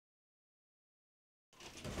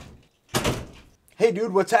Hey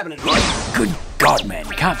dude, what's happening? Good God, man,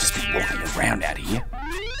 you can't just be walking around out here.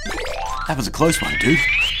 That was a close one, dude.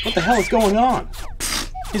 What the hell is going on?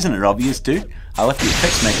 Isn't it obvious, dude? I left the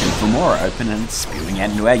effects maker in Filmora open and it's spewing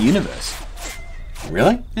out into our universe.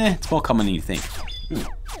 Really? Yeah, it's more common than you think.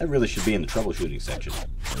 That really should be in the troubleshooting section.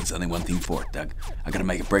 There's only one thing for it, Doug. I gotta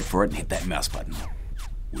make a break for it and hit that mouse button.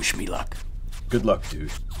 Wish me luck. Good luck,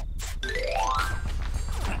 dude.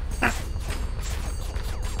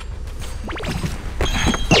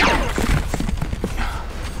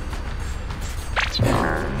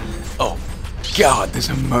 Oh, God, there's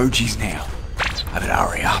emojis now. I better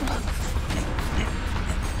hurry up.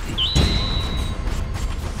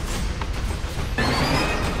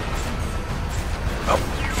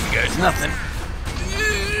 Oh, here goes nothing.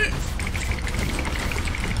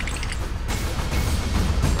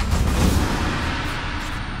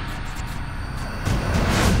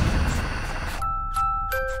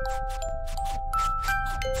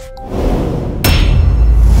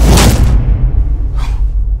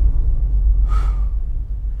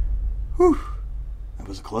 Whew. That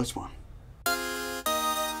was a close one.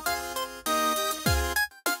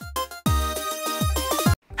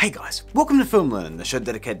 Hey guys, welcome to Film Learnin, the show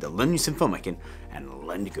dedicated to learning some filmmaking and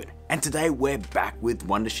learning good. And today we're back with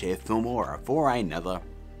Wondershare Filmora for another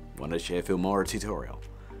Wondershare Filmora tutorial.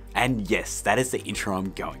 And yes, that is the intro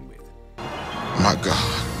I'm going with. My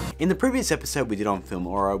God. In the previous episode we did on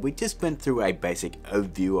Filmora, we just went through a basic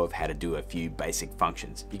overview of how to do a few basic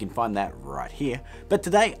functions. You can find that right here. But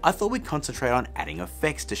today, I thought we'd concentrate on adding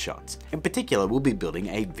effects to shots. In particular, we'll be building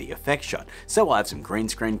a VFX shot. So we'll have some green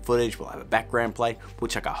screen footage, we'll have a background play, we'll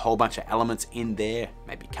chuck a whole bunch of elements in there,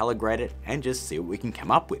 maybe calibrate it, and just see what we can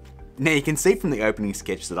come up with. Now you can see from the opening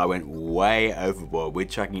sketch that I went way overboard with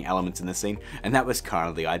chucking elements in the scene, and that was kind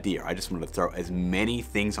of the idea. I just wanted to throw as many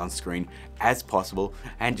things on screen as possible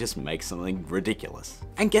and just make something ridiculous.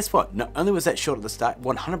 And guess what? Not only was that shot at the start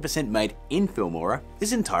 100% made in Filmora,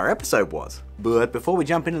 this entire episode was. But before we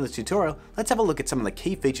jump into the tutorial, let's have a look at some of the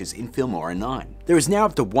key features in Filmora9. There is now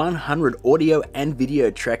up to 100 audio and video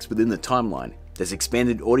tracks within the timeline. There's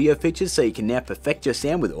expanded audio features so you can now perfect your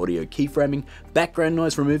sound with audio keyframing, background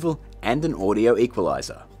noise removal, and an audio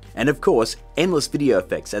equalizer. And of course, endless video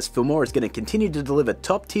effects, as Filmora is going to continue to deliver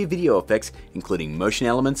top tier video effects including motion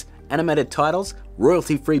elements, animated titles,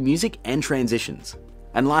 royalty-free music, and transitions.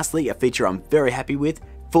 And lastly, a feature I'm very happy with,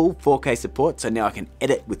 full 4K support, so now I can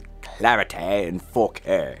edit with clarity in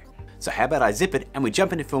 4K. So how about I zip it and we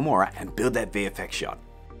jump into Filmora and build that VFX shot.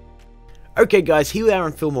 Okay guys, here we are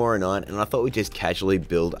in Filmora9 and I thought we'd just casually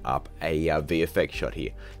build up a VFX shot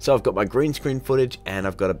here. So I've got my green screen footage and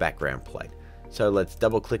I've got a background plate. So let's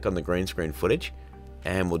double click on the green screen footage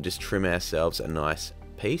and we'll just trim ourselves a nice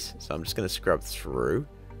piece. So I'm just going to scrub through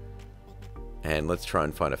and let's try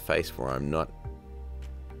and find a face where I'm not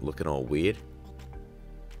looking all weird.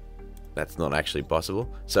 That's not actually possible.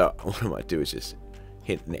 So what I might do is just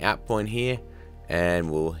hit an out point here and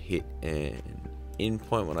we'll hit an in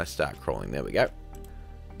point when I start crawling. There we go.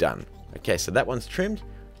 Done. Okay, so that one's trimmed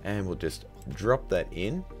and we'll just drop that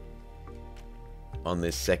in on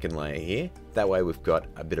this second layer here. That way we've got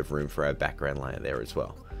a bit of room for our background layer there as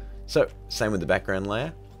well. So same with the background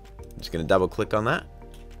layer. I'm just going to double click on that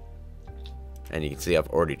and you can see I've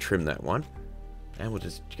already trimmed that one, and we'll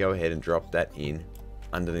just go ahead and drop that in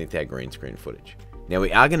underneath our green screen footage. Now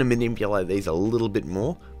we are going to manipulate these a little bit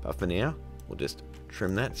more, but for now we'll just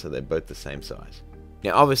trim that so they're both the same size.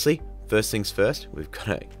 Now obviously, first things first, we've got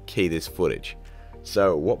to key this footage.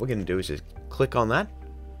 So what we're going to do is just click on that,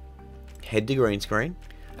 head to green screen,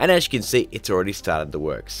 and as you can see, it's already started to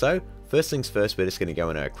work. So first things first, we're just going to go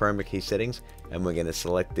in our chroma key settings and we're going to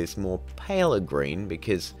select this more paler green,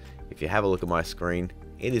 because if you have a look at my screen,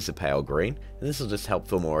 it is a pale green, and this will just help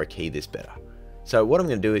Filmora key this better. So what I'm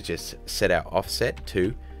going to do is just set our offset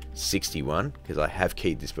to 61, because I have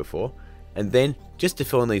keyed this before. And then, just to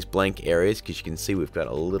fill in these blank areas, because you can see we've got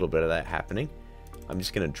a little bit of that happening, I'm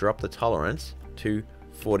just going to drop the tolerance to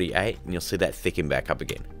 48, and you'll see that thicken back up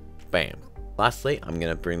again. Bam. Lastly, I'm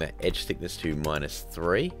going to bring that edge thickness to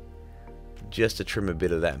 -3, just to trim a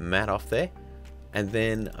bit of that matte off there. And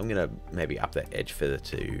then I'm going to maybe up that edge feather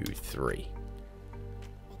to 3.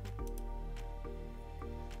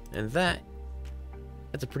 And that's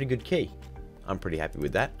a pretty good key. I'm pretty happy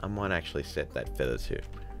with that. I might actually set that feather to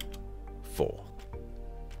 4.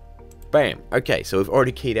 Bam. Okay, so we've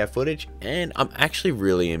already keyed our footage and I'm actually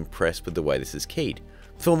really impressed with the way this is keyed.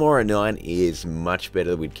 Filmora9 is much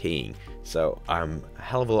better with keying, so I'm a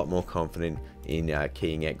hell of a lot more confident in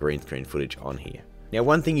keying out green screen footage on here. Now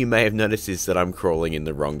one thing you may have noticed is that I'm crawling in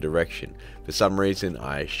the wrong direction. For some reason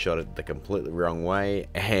I shot it the completely wrong way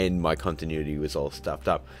and my continuity was all stuffed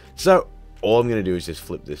up. So all I'm going to do is just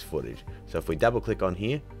flip this footage. So if we double click on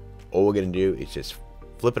here, all we're going to do is just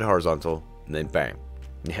flip it horizontal and then bam.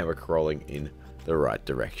 Now we're crawling in the right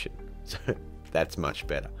direction. So that's much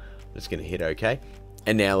better. I'm just going to hit OK.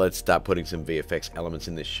 And now let's start putting some VFX elements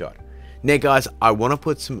in this shot. Now guys, I want to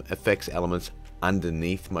put some effects elements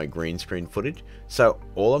underneath my green screen footage. So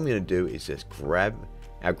all I'm going to do is just grab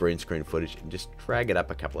our green screen footage and just drag it up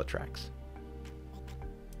a couple of tracks.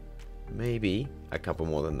 Maybe a couple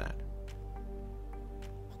more than that.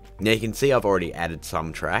 Now you can see I've already added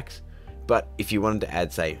some tracks, but if you wanted to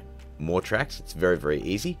add, say, more tracks, it's very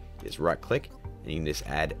easy. Just right click and you can just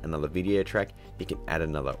add another video track, you can add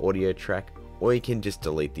another audio track, or you can just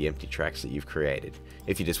delete the empty tracks that you've created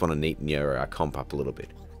if you just want to neaten your comp up a little bit.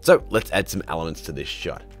 So let's add some elements to this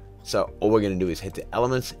shot. So all we're going to do is head to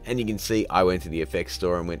elements, and you can see I went to the effects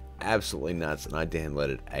store and went absolutely nuts, and I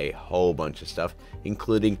downloaded a whole bunch of stuff,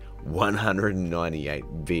 including 198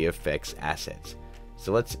 VFX assets.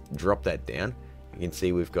 So let's drop that down. You can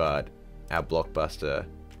see we've got our blockbuster,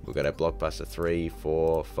 we've got our blockbuster 3,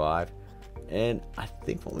 4, 5, and I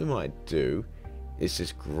think what we might do is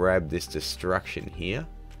just grab this destruction here,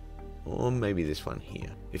 or maybe this one here.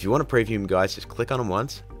 If you want to preview them, guys, just click on them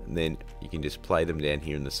once, and then you can just play them down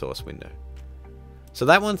here in the source window. So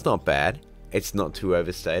that one's not bad, it's not too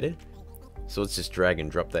overstated. So let's just drag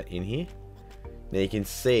and drop that in here. Now you can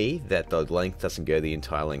see that the length doesn't go the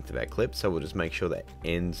entire length of our clip, so we'll just make sure that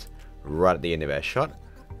ends right at the end of our shot.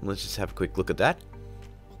 And let's just have a quick look at that.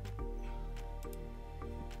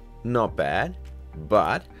 Not bad,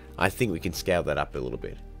 but I think we can scale that up a little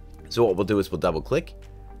bit. So what we'll do is we'll double click,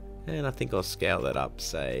 and I think I'll scale that up,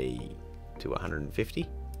 say, to 150,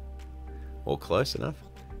 or close enough.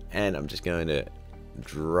 And I'm just going to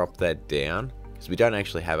drop that down, because we don't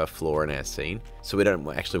actually have a floor in our scene, so we don't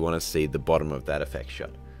actually want to see the bottom of that effect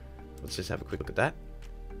shot. Let's just have a quick look at that.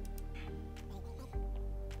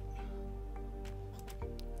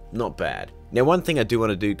 Not bad. Now one thing I do want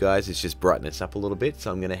to do, guys, is just brighten this up a little bit.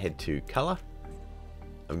 So I'm going to head to color.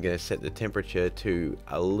 I'm going to set the temperature to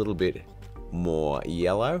a little bit more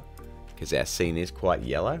yellow, because our scene is quite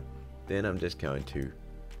yellow. Then I'm just going to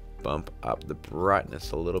bump up the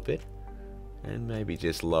brightness a little bit, and maybe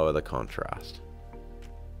just lower the contrast.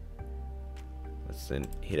 Let's then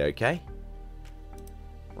hit OK.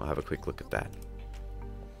 We'll have a quick look at that.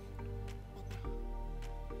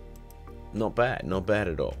 Not bad, not bad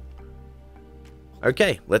at all.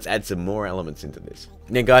 Okay, let's add some more elements into this.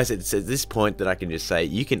 Now guys, it's at this point that I can just say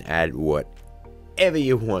you can add whatever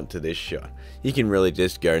you want to this shot. You can really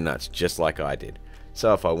just go nuts, just like I did.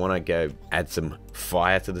 So if I want to go add some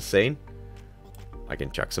fire to the scene, I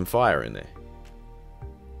can chuck some fire in there.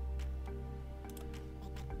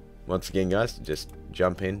 Once again, guys, just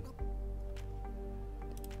jump in,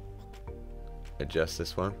 adjust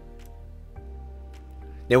this one.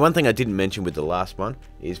 Now one thing I didn't mention with the last one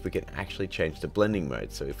is we can actually change the blending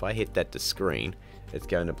mode. So if I hit that to screen, it's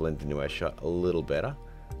going to blend into our shot a little better.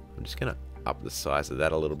 I'm just going to up the size of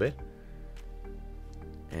that a little bit,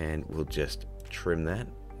 and we'll just trim that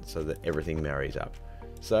so that everything marries up.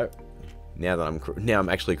 So now that I'm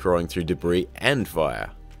actually crawling through debris and fire.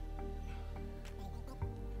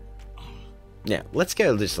 Now let's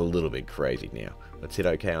go just a little bit crazy now. Let's hit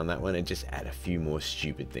OK on that one and just add a few more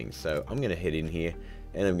stupid things. So I'm going to head in here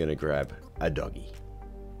and I'm going to grab a doggy.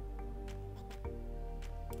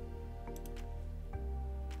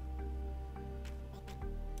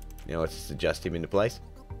 Now let's just adjust him into place.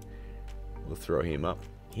 We'll throw him up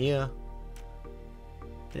here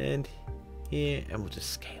and here, and we'll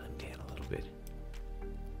just scale him down a little bit.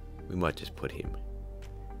 We might just put him.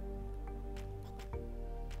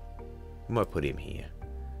 We might put him here.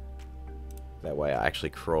 That way I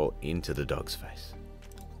actually crawl into the dog's face.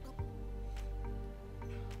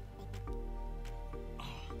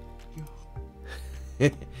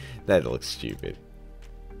 That looks stupid.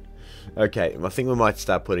 Okay, I think we might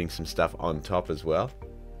start putting some stuff on top as well.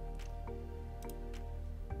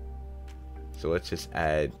 So let's just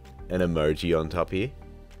add an emoji on top here.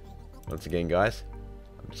 Once again, guys,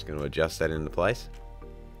 I'm just going to adjust that into place.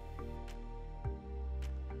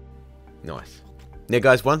 Nice. Now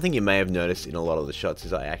guys, one thing you may have noticed in a lot of the shots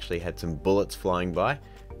is I actually had some bullets flying by,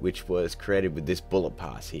 which was created with this bullet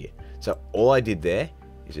pass here. So all I did there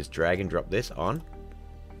is just drag and drop this on.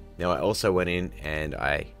 Now I also went in and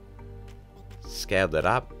I scaled that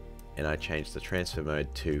up, and I changed the transfer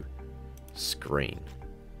mode to screen.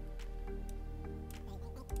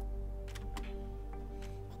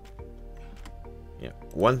 Yeah.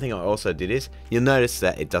 One thing I also did is, you'll notice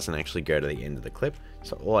that it doesn't actually go to the end of the clip.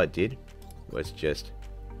 So all I did was just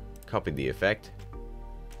copy the effect,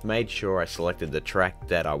 made sure I selected the track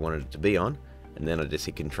that I wanted it to be on, and then I just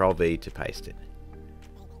hit Ctrl V to paste it.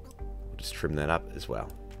 I'll just trim that up as well.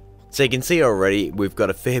 So you can see already we've got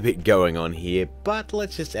a fair bit going on here, but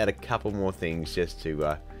let's just add a couple more things just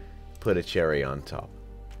to put a cherry on top.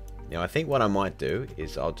 Now I think what I might do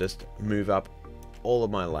is I'll just move up all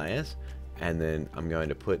of my layers, and then I'm going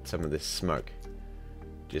to put some of this smoke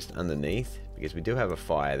just underneath, because we do have a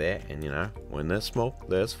fire there, and you know, when there's smoke,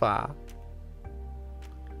 there's fire.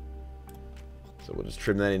 So we'll just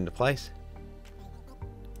trim that into place.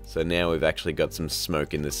 So now we've actually got some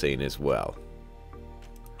smoke in the scene as well.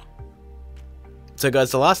 So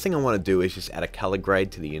guys, the last thing I want to do is just add a color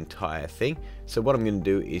grade to the entire thing. So what I'm going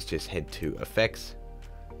to do is just head to effects,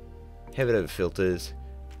 head over filters,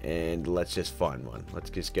 and let's just find one. Let's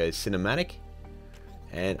just go cinematic,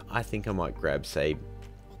 and I think I might grab, say,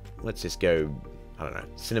 let's just go, I don't know,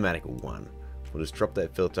 cinematic 1. We'll just drop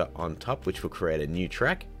that filter on top, which will create a new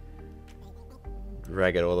track.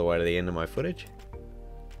 Drag it all the way to the end of my footage,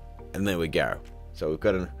 and there we go. So we've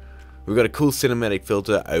got a cool cinematic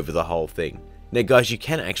filter over the whole thing. Now guys, you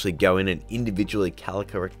can actually go in and individually color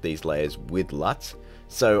correct these layers with LUTs.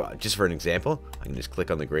 So just for an example, I can just click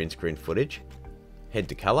on the green screen footage, head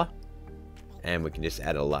to color, and we can just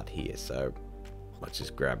add a LUT here. So let's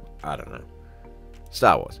just grab, I don't know,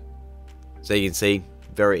 Star Wars. So you can see,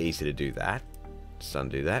 very easy to do that. Just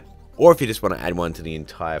undo that. Or if you just want to add one to the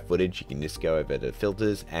entire footage, you can just go over to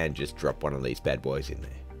filters and just drop one of these bad boys in there.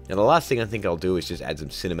 Now the last thing I think I'll do is just add some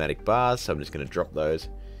cinematic bars. So I'm just going to drop those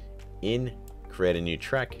in, create a new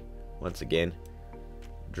track. Once again,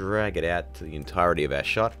 drag it out to the entirety of our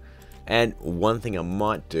shot. And one thing I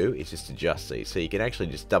might do is just adjust these. So you can actually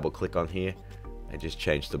just double click on here and just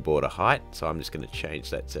change the border height. So I'm just going to change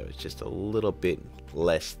that so it's just a little bit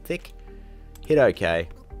less thick. Hit OK.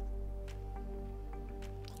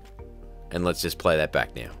 And let's just play that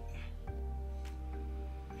back now.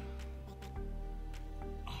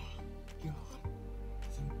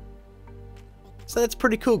 So that's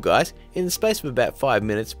pretty cool, guys. In the space of about 5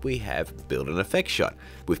 minutes, we have built an effect shot.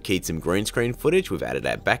 We've keyed some green screen footage, we've added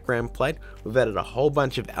our background plate, we've added a whole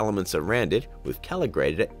bunch of elements around it, we've color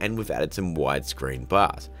graded it, and we've added some widescreen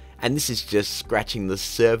bars. And this is just scratching the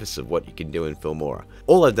surface of what you can do in Filmora.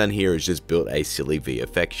 All I've done here is just built a silly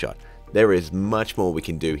VFX shot. There is much more we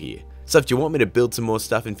can do here. So if you want me to build some more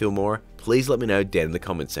stuff in Filmora, please let me know down in the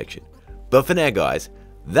comment section. But for now guys,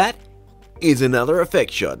 that is another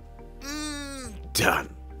effect shot.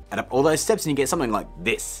 Done. Add up all those steps and you get something like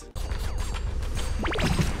this.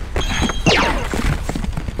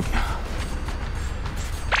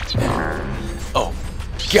 Oh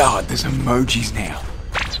God, there's emojis now.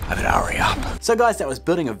 I better hurry up. So guys, that was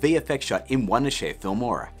building a VFX shot in Wondershare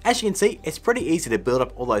Filmora. As you can see, it's pretty easy to build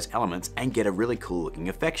up all those elements and get a really cool looking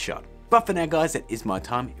effect shot. But for now guys, that is my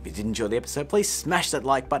time. If you did enjoy the episode, please smash that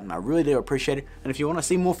like button. I really do appreciate it. And if you want to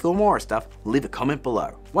see more Filmora stuff, leave a comment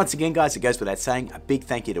below. Once again guys, it goes without saying, a big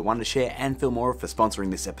thank you to Wondershare and Filmora for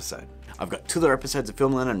sponsoring this episode. I've got 2 other episodes of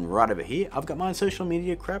Film Learnin right over here. I've got my social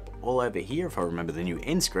media crap all over here if I remember the new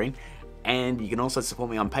end screen. And you can also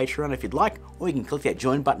support me on Patreon if you'd like, or you can click that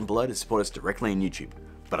join button below to support us directly on YouTube.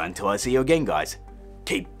 But until I see you again guys,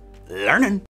 keep learning.